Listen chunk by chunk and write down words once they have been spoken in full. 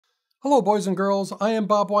Hello, boys and girls. I am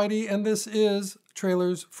Bob Weide, and this is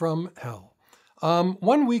Trailers from Hell.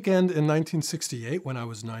 One weekend in 1968, when I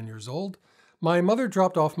was 9 years old, my mother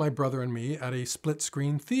dropped off my brother and me at a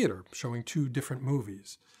split-screen theater showing two different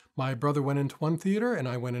movies. My brother went into one theater, and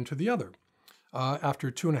I went into the other. After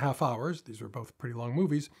 2.5 hours, these were both pretty long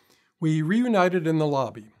movies, we reunited in the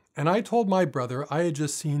lobby, and I told my brother I had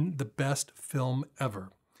just seen the best film ever.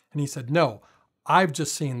 And he said, "No, I've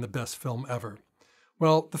just seen the best film ever."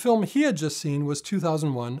 Well, the film he had just seen was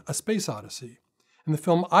 2001: A Space Odyssey, and the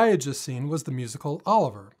film I had just seen was the musical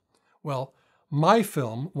Oliver. Well, my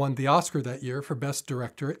film won the Oscar that year for Best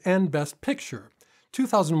Director and Best Picture.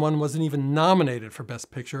 2001 wasn't even nominated for Best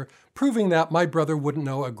Picture, proving that my brother wouldn't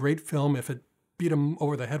know a great film if it beat him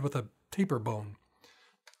over the head with a taper bone.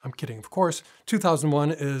 I'm kidding, of course. 2001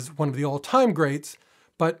 is one of the all-time greats,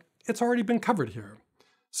 but it's already been covered here.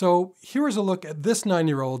 So here is a look at this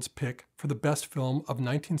 9-year-old's pick for the best film of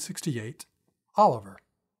 1968, Oliver.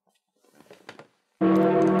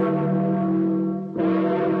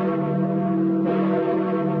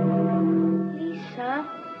 Lisa,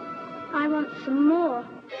 I want some more.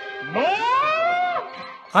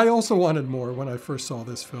 I also wanted more when I first saw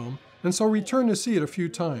this film, and so returned to see it a few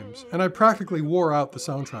times, and I practically wore out the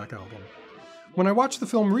soundtrack album. When I watched the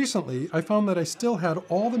film recently, I found that I still had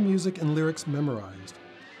all the music and lyrics memorized.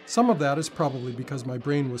 Some of that is probably because my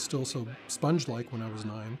brain was still so sponge-like when I was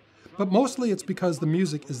 9, but mostly it's because the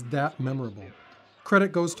music is that memorable.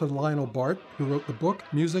 Credit goes to Lionel Bart, who wrote the book,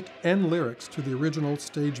 music, and lyrics to the original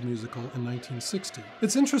stage musical in 1960.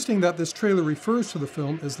 It's interesting that this trailer refers to the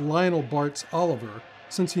film as Lionel Bart's Oliver,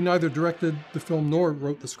 since he neither directed the film nor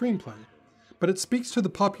wrote the screenplay. But it speaks to the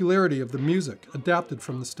popularity of the music adapted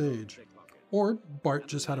from the stage. Or Bart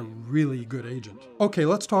just had a really good agent. Okay,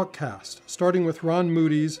 let's talk cast, starting with Ron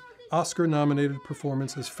Moody's Oscar-nominated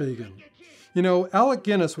performance as Fagin. You know, Alec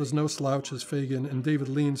Guinness was no slouch as Fagin in David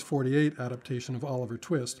Lean's '48 adaptation of Oliver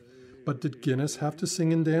Twist, but did Guinness have to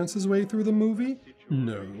sing and dance his way through the movie?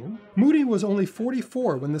 No. Moody was only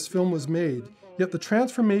 44 when this film was made, yet the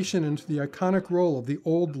transformation into the iconic role of the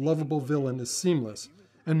old, lovable villain is seamless,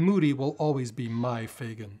 and Moody will always be my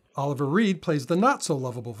Fagin. Oliver Reed plays the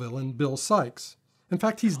not-so-lovable villain, Bill Sikes. In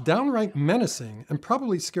fact, he's downright menacing and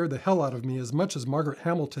probably scared the hell out of me as much as Margaret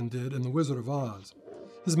Hamilton did in The Wizard of Oz.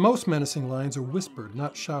 His most menacing lines are whispered,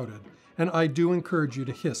 not shouted, and I do encourage you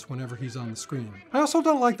to hiss whenever he's on the screen. I also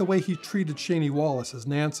don't like the way he treated Shani Wallace as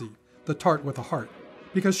Nancy, the tart with a heart,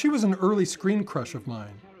 because she was an early screen crush of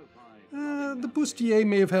mine. The bustier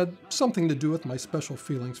may have had something to do with my special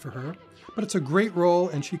feelings for her, but it's a great role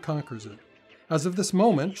and she conquers it. As of this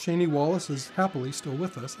moment, Shani Wallace is happily still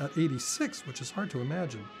with us at 86, which is hard to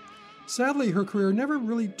imagine. Sadly, her career never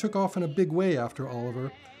really took off in a big way after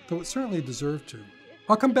Oliver, though it certainly deserved to.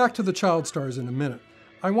 I'll come back to the child stars in a minute.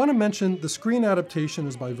 I want to mention the screen adaptation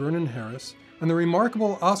is by Vernon Harris, and the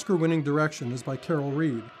remarkable Oscar-winning direction is by Carol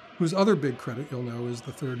Reed, whose other big credit you'll know is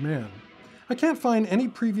The Third Man. I can't find any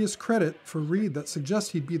previous credit for Reed that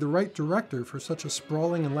suggests he'd be the right director for such a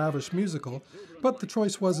sprawling and lavish musical, but the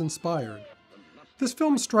choice was inspired. This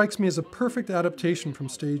film strikes me as a perfect adaptation from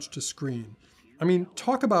stage to screen. I mean,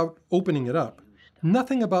 talk about opening it up.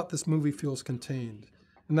 Nothing about this movie feels contained.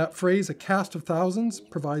 And that phrase, "a cast of thousands,"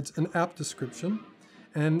 provides an apt description.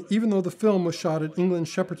 And even though the film was shot at England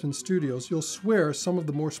Shepperton Studios, you'll swear some of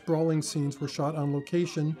the more sprawling scenes were shot on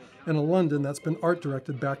location in a London that's been art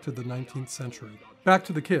directed back to the 19th century. Back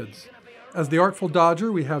to the kids. As the Artful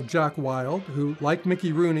Dodger, we have Jack Wilde, who, like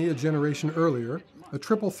Mickey Rooney a generation earlier, a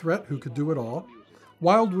triple threat who could do it all.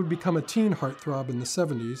 Wilde would become a teen heartthrob in the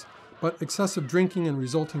 70s, but excessive drinking and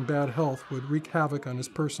resulting bad health would wreak havoc on his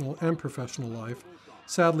personal and professional life,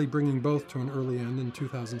 sadly bringing both to an early end in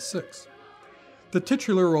 2006. The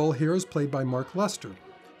titular role here is played by Mark Lester.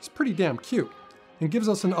 He's pretty damn cute, and gives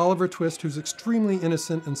us an Oliver Twist who's extremely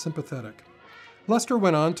innocent and sympathetic. Lester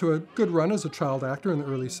went on to a good run as a child actor in the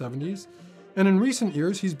early 70s, and in recent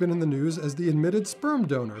years he's been in the news as the admitted sperm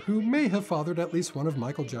donor who may have fathered at least one of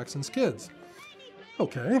Michael Jackson's kids.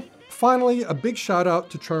 Okay. Finally, a big shout out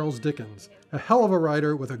to Charles Dickens, a hell of a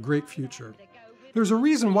writer with a great future. There's a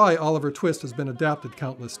reason why Oliver Twist has been adapted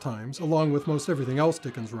countless times, along with most everything else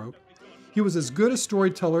Dickens wrote. He was as good a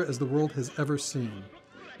storyteller as the world has ever seen.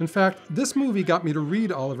 In fact, this movie got me to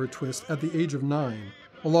read Oliver Twist at the age of 9,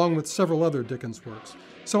 along with several other Dickens works.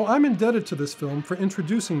 So I'm indebted to this film for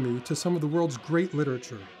introducing me to some of the world's great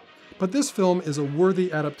literature. But this film is a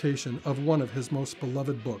worthy adaptation of one of his most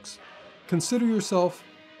beloved books. Consider yourself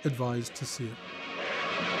advised to see it.